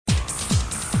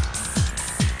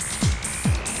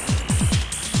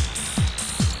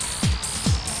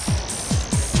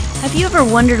Have you ever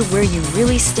wondered where you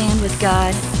really stand with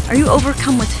God? Are you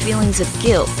overcome with feelings of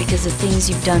guilt because of things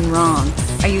you've done wrong?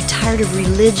 Are you tired of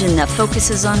religion that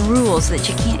focuses on rules that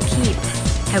you can't keep?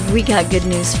 Have we got good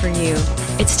news for you?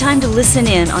 It's time to listen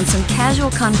in on some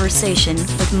casual conversation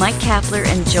with Mike Kapler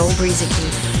and Joel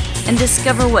Brieseke and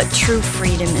discover what true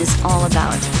freedom is all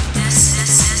about.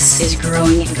 This is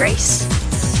Growing in Grace.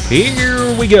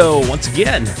 Here we go, once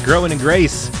again, Growing in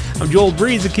Grace. I'm Joel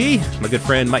Brieseke. My good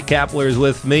friend Mike Kapler is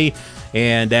with me.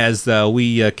 And as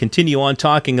we continue on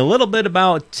talking a little bit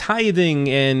about tithing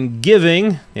and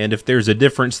giving, and if there's a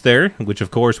difference there, which of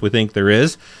course we think there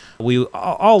is, we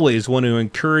always want to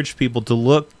encourage people to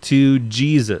look to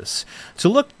Jesus, to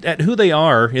look at who they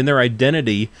are in their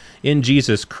identity in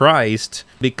Jesus Christ,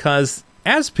 because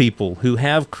as people who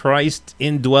have Christ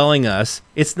indwelling us,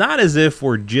 it's not as if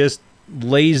we're just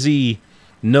lazy,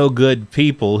 no good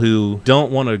people who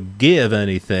don't want to give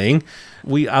anything.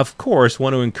 We, of course,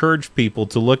 want to encourage people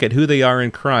to look at who they are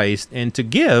in Christ and to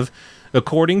give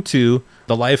according to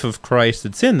the life of Christ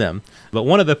that's in them. But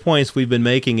one of the points we've been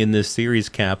making in this series,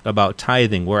 Cap, about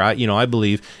tithing, where I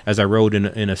believe, as I wrote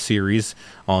in a series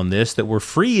on this, that we're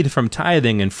freed from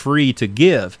tithing and free to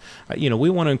give. We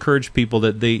want to encourage people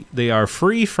that they are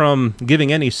free from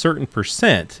giving any certain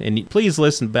percent. And please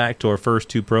listen back to our first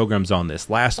two programs on this,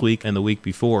 last week and the week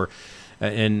before.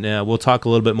 And we'll talk a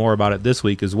little bit more about it this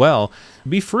week as well.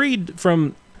 Be freed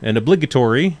from an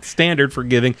obligatory standard for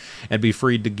giving, and be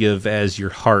free to give as your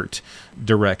heart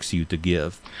directs you to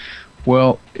give.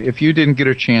 Well, if you didn't get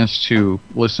a chance to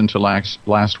listen to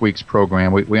last week's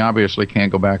program, we obviously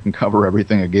can't go back and cover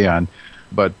everything again,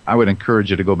 but I would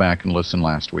encourage you to go back and listen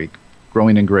last week,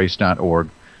 growingingrace.org,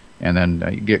 and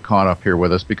then get caught up here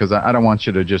with us, because I don't want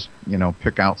you to just,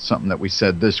 pick out something that we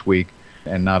said this week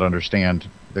and not understand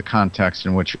the context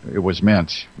in which it was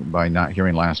meant by not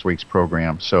hearing last week's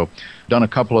program. So, done a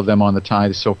couple of them on the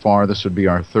tithe so far. This would be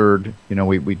our third.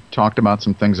 We talked about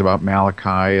some things about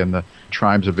Malachi and the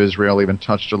tribes of Israel, even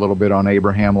touched a little bit on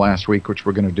Abraham last week, which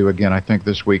we're going to do again, I think,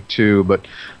 this week too. But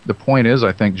the point is,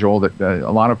 I think, Joel, that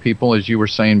a lot of people, as you were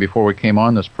saying before we came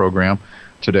on this program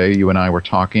today, you and I were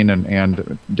talking,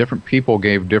 and different people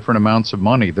gave different amounts of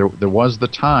money. There was the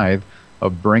tithe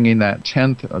of bringing that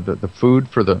tenth of the food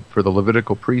for the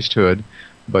Levitical priesthood,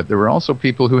 but there were also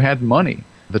people who had money.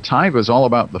 The tithe was all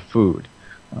about the food.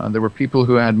 There were people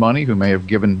who had money who may have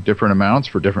given different amounts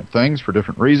for different things, for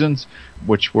different reasons,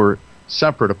 which were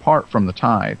separate, apart from the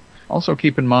tithe. Also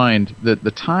keep in mind that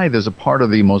the tithe is a part of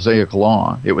the Mosaic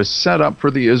law. It was set up for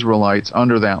the Israelites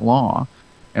under that law.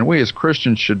 And we as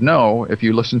Christians should know, if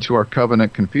you listen to our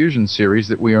Covenant Confusion series,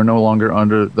 that we are no longer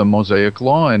under the Mosaic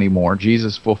law anymore.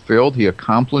 Jesus fulfilled, he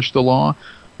accomplished the law.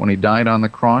 When he died on the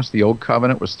cross, the old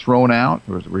covenant was thrown out.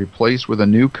 It was replaced with a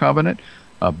new covenant,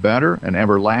 a better, an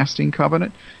everlasting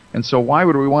covenant. And so why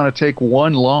would we want to take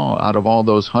one law out of all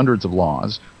those hundreds of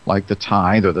laws, like the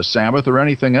tithe or the Sabbath or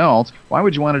anything else? Why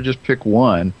would you want to just pick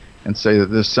one and say that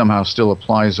this somehow still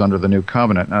applies under the new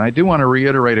covenant? And I do want to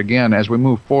reiterate again, as we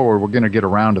move forward, we're going to get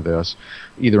around to this,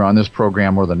 either on this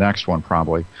program or the next one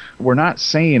probably. We're not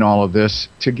saying all of this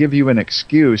to give you an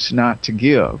excuse not to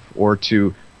give or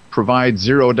to provide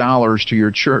 $0 to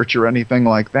your church or anything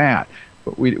like that.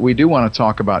 But we do want to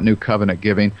talk about new covenant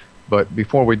giving. But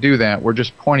before we do that, we're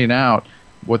just pointing out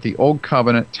what the old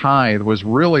covenant tithe was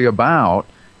really about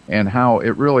and how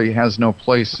it really has no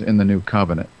place in the new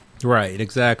covenant. Right,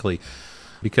 exactly.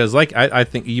 Because I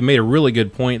think you made a really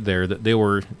good point there, that there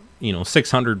were,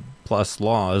 600 plus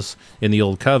laws in the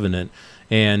Old Covenant,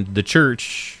 and the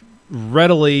church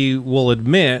readily will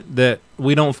admit that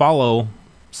we don't follow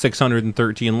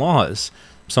 613 laws.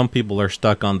 Some people are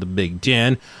stuck on the Big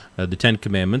Ten, the Ten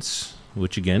Commandments,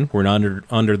 which again, we're not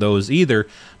under those either.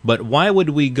 But why would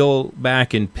we go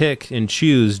back and pick and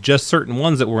choose just certain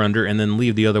ones that we're under and then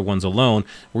leave the other ones alone?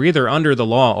 We're either under the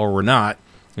law or we're not.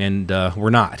 And we're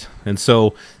not. And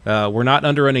so we're not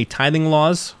under any tithing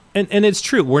laws. And it's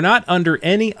true. We're not under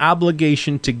any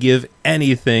obligation to give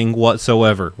anything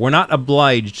whatsoever. We're not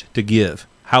obliged to give.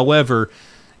 However,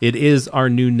 it is our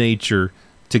new nature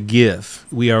to give.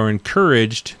 We are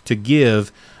encouraged to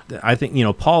give. I think,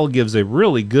 Paul gives a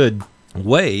really good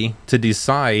way to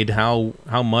decide how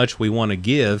much we want to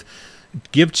give.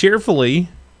 Give cheerfully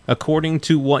according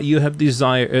to what you have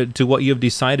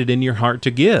decided in your heart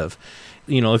to give.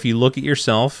 If you look at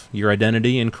yourself, your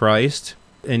identity in Christ,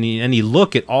 and you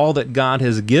look at all that God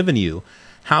has given you,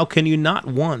 how can you not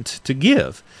want to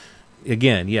give?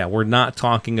 Again, we're not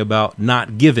talking about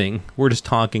not giving. We're just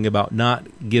talking about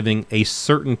not giving a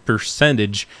certain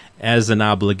percentage as an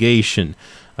obligation.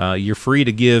 You're free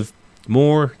to give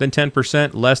more than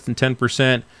 10%, less than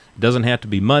 10%. It doesn't have to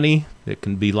be money. It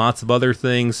can be lots of other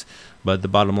things. But the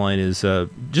bottom line is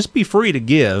just be free to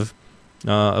give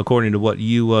according to what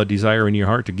you desire in your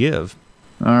heart to give.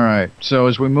 All right. So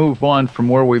as we move on from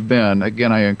where we've been,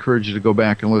 again, I encourage you to go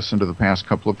back and listen to the past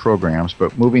couple of programs.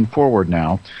 But moving forward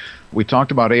now, we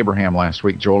talked about Abraham last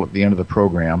week, Joel, at the end of the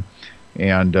program.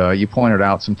 And you pointed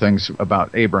out some things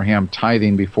about Abraham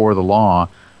tithing before the law,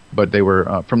 but they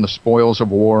were from the spoils of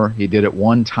war. He did it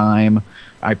one time.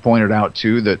 I pointed out,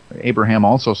 too, that Abraham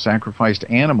also sacrificed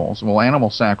animals. Well, animal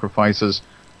sacrifices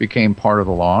became part of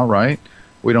the law, right?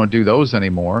 We don't do those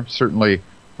anymore. Certainly,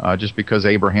 just because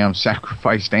Abraham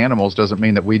sacrificed animals doesn't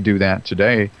mean that we do that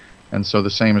today. And so the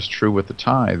same is true with the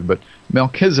tithe. But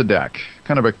Melchizedek,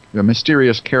 kind of a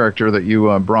mysterious character that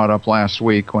you brought up last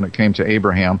week when it came to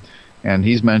Abraham, and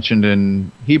he's mentioned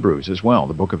in Hebrews as well,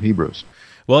 the book of Hebrews.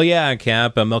 Well, yeah,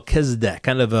 Cap, Melchizedek,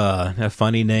 kind of a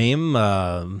funny name.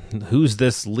 Who's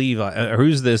this Levi?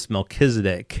 Who's this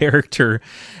Melchizedek character?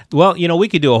 Well, we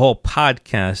could do a whole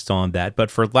podcast on that,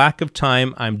 but for lack of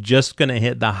time, I'm just going to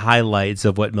hit the highlights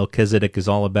of what Melchizedek is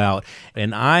all about.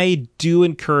 And I do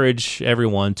encourage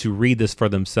everyone to read this for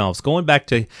themselves. Going back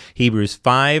to Hebrews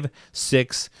 5,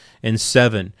 6, and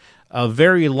 7, a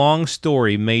very long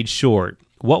story made short.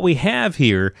 What we have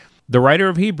here, the writer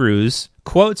of Hebrews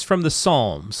quotes from the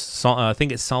Psalms, I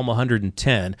think it's Psalm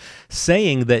 110,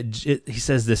 saying that, he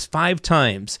says this 5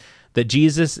 times, that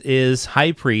Jesus is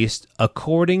high priest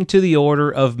according to the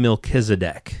order of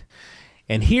Melchizedek.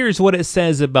 And here's what it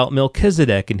says about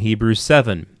Melchizedek in Hebrews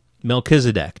 7.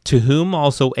 Melchizedek, to whom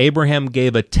also Abraham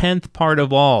gave a 10th part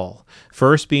of all,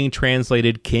 first being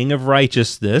translated King of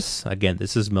Righteousness, again,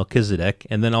 this is Melchizedek,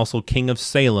 and then also King of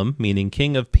Salem, meaning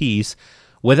King of Peace,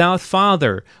 without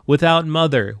father, without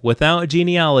mother, without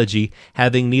genealogy,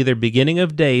 having neither beginning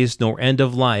of days nor end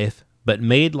of life, but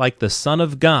made like the Son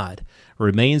of God,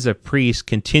 remains a priest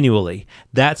continually.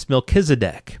 That's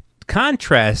Melchizedek.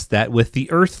 Contrast that with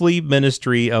the earthly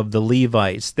ministry of the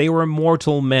Levites. They were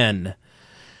mortal men.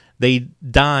 They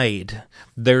died.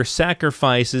 Their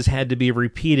sacrifices had to be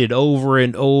repeated over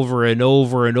and over and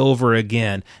over and over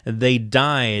again. They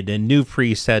died, and new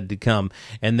priests had to come.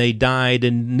 And they died,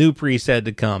 and new priests had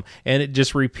to come. And it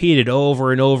just repeated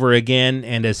over and over again.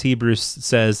 And as Hebrews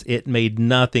says, it made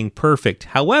nothing perfect.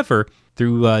 However,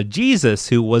 through Jesus,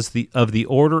 who was of the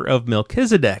order of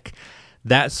Melchizedek,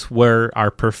 that's where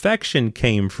our perfection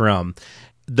came from.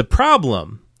 The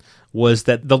problem was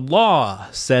that the law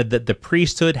said that the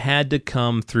priesthood had to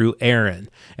come through Aaron,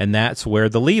 and that's where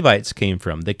the Levites came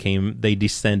from. They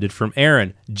descended from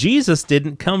Aaron. Jesus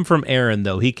didn't come from Aaron,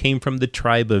 though. He came from the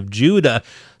tribe of Judah.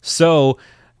 So,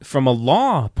 from a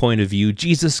law point of view,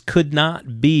 Jesus could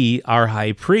not be our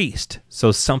high priest.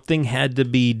 So something had to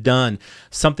be done.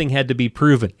 Something had to be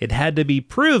proven. It had to be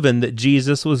proven that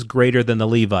Jesus was greater than the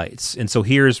Levites. And so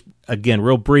here's, again,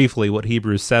 real briefly, what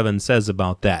Hebrews 7 says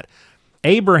about that.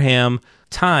 Abraham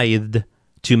tithed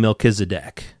to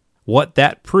Melchizedek. What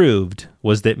that proved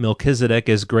was that Melchizedek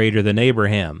is greater than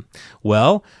Abraham.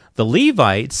 Well, the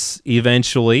Levites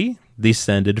eventually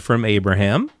descended from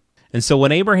Abraham. And so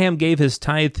when Abraham gave his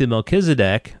tithe to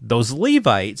Melchizedek, those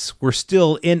Levites were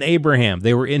still in Abraham.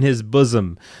 They were in his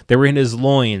bosom. They were in his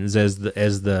loins, as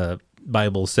the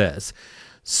Bible says.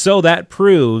 So that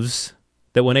proves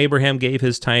that when Abraham gave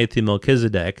his tithe to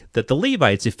Melchizedek, that the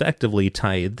Levites effectively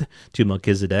tithed to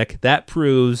Melchizedek. That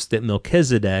proves that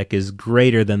Melchizedek is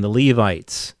greater than the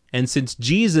Levites. And since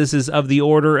Jesus is of the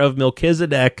order of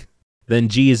Melchizedek, then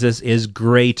Jesus is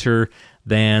greater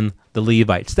than the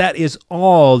Levites. That is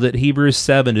all that Hebrews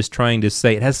 7 is trying to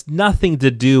say. It has nothing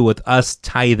to do with us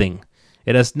tithing.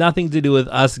 It has nothing to do with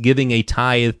us giving a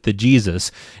tithe to Jesus.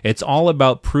 It's all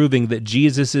about proving that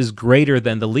Jesus is greater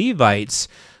than the Levites,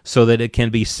 so that it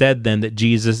can be said then that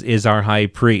Jesus is our high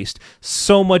priest.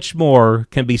 So much more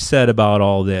can be said about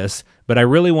all this, but I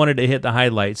really wanted to hit the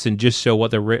highlights and just show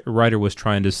what the writer was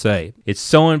trying to say. It's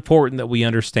so important that we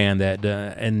understand that,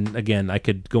 and again, I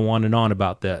could go on and on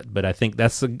about that, but I think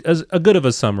that's a good of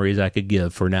a summary as I could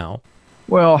give for now.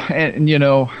 Well, and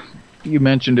you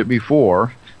mentioned it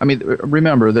before. I mean,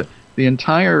 remember that the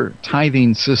entire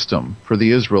tithing system for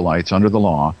the Israelites under the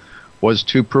law was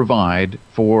to provide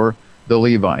for the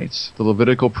Levites, the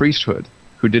Levitical priesthood,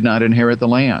 who did not inherit the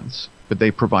lands, but they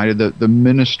provided the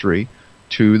ministry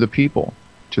to the people,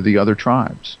 to the other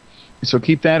tribes. So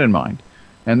keep that in mind.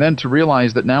 And then to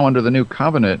realize that now under the new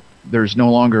covenant, there's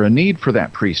no longer a need for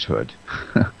that priesthood.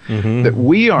 Mm-hmm. That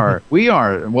we are,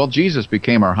 well, Jesus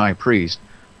became our high priest,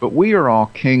 but we are all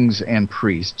kings and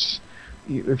priests.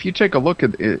 If you take a look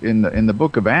at in the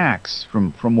book of Acts,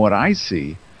 from what I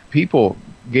see, people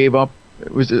gave up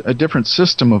it was a different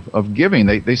system of giving.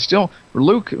 They still,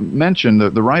 Luke mentioned,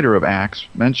 the writer of Acts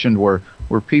mentioned where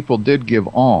people did give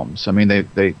alms. I mean,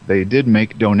 they did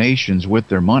make donations with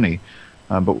their money,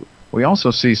 but we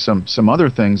also see some other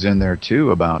things in there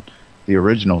too about the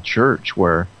original church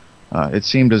where it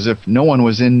seemed as if no one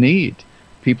was in need.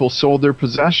 People sold their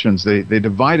possessions. They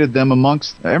divided them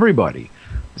amongst everybody.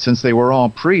 Since they were all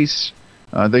priests,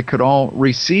 they could all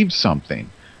receive something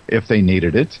if they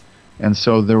needed it. And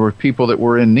so there were people that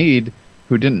were in need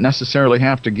who didn't necessarily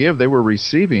have to give. They were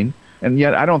receiving. And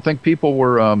yet I don't think people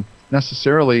were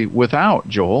necessarily without,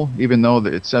 Joel, even though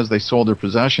it says they sold their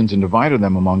possessions and divided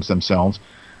them amongst themselves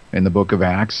in the book of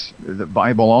Acts. The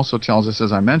Bible also tells us,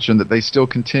 as I mentioned, that they still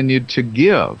continued to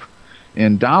give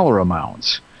in dollar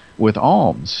amounts with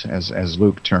alms, as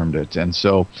Luke termed it. And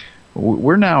so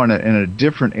we're now in a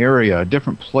different area, a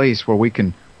different place where we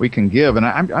can give. And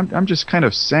I'm just kind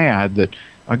of sad that,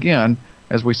 again,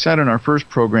 as we said in our first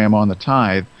program on the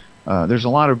tithe, there's a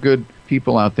lot of good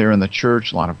people out there in the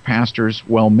church, a lot of pastors,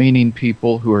 well-meaning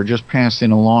people who are just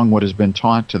passing along what has been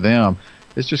taught to them.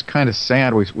 It's just kind of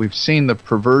sad. We've seen the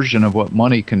perversion of what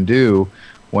money can do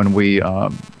when we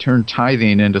turn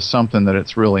tithing into something that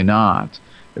it's really not.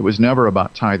 It was never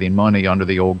about tithing money under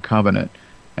the old covenant,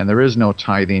 and there is no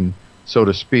tithing, so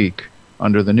to speak,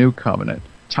 under the new covenant.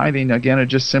 Tithing, again, it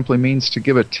just simply means to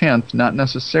give a tenth, not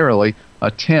necessarily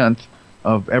a tenth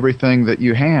of everything that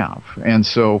you have. And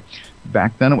so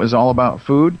back then it was all about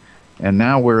food, and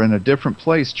now we're in a different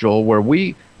place, Joel, where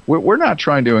we're not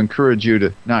trying to encourage you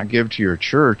to not give to your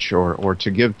church or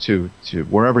to give to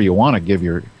wherever you want to give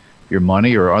your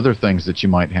money or other things that you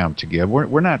might have to give.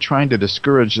 We're not trying to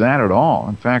discourage that at all.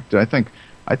 In fact, I think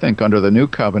under the new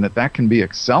covenant that can be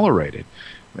accelerated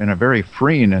in a very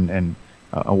freeing and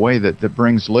a way that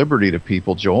brings liberty to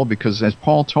people, Joel, because as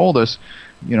Paul told us,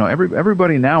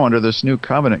 everybody now under this new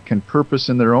covenant can purpose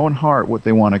in their own heart what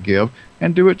they want to give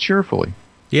and do it cheerfully.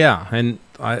 Yeah, and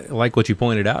I like what you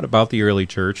pointed out about the early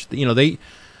church.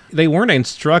 They weren't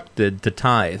instructed to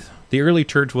tithe. The early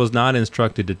church was not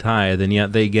instructed to tithe, and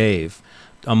yet they gave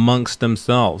amongst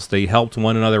themselves. They helped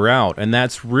one another out, and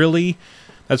that's really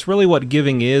what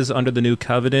giving is under the new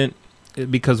covenant,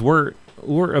 because we're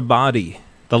a body.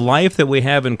 The life that we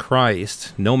have in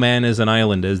Christ, no man is an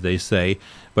island, as they say,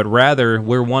 but rather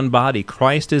we're one body.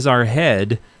 Christ is our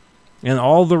head, and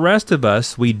all the rest of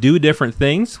us, we do different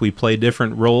things. We play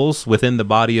different roles within the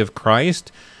body of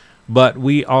Christ, but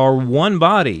we are one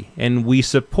body, and we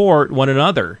support one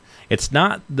another. It's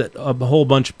not that a whole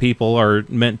bunch of people are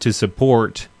meant to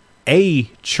support a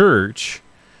church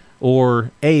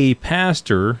or a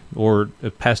pastor or a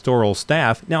pastoral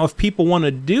staff. Now, if people want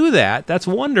to do that, that's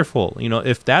wonderful.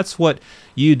 If that's what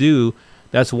you do,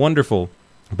 that's wonderful.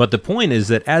 But the point is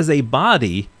that as a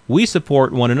body, we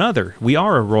support one another. We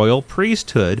are a royal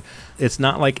priesthood. It's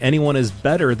not like anyone is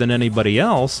better than anybody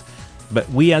else, but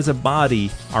we as a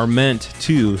body are meant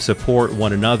to support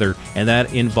one another, and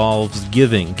that involves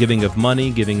giving of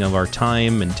money, giving of our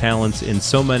time and talents, and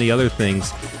so many other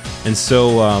things. And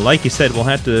so, like you said, we'll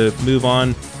have to move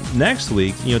on next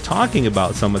week, talking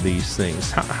about some of these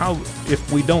things. How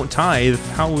if we don't tithe,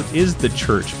 how is the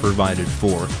church provided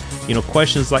for?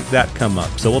 Questions like that come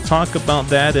up. So we'll talk about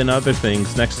that and other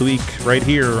things next week right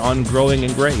here on Growing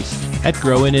in Grace at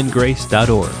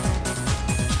growingingrace.org.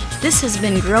 This has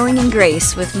been Growing in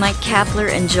Grace with Mike Kapler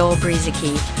and Joel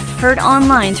Brizicki, heard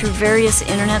online through various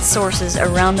internet sources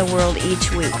around the world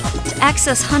each week. To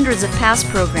access hundreds of past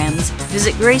programs,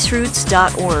 visit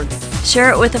graceroots.org.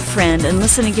 Share it with a friend and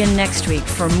listen again next week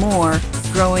for more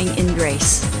Growing in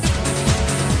Grace.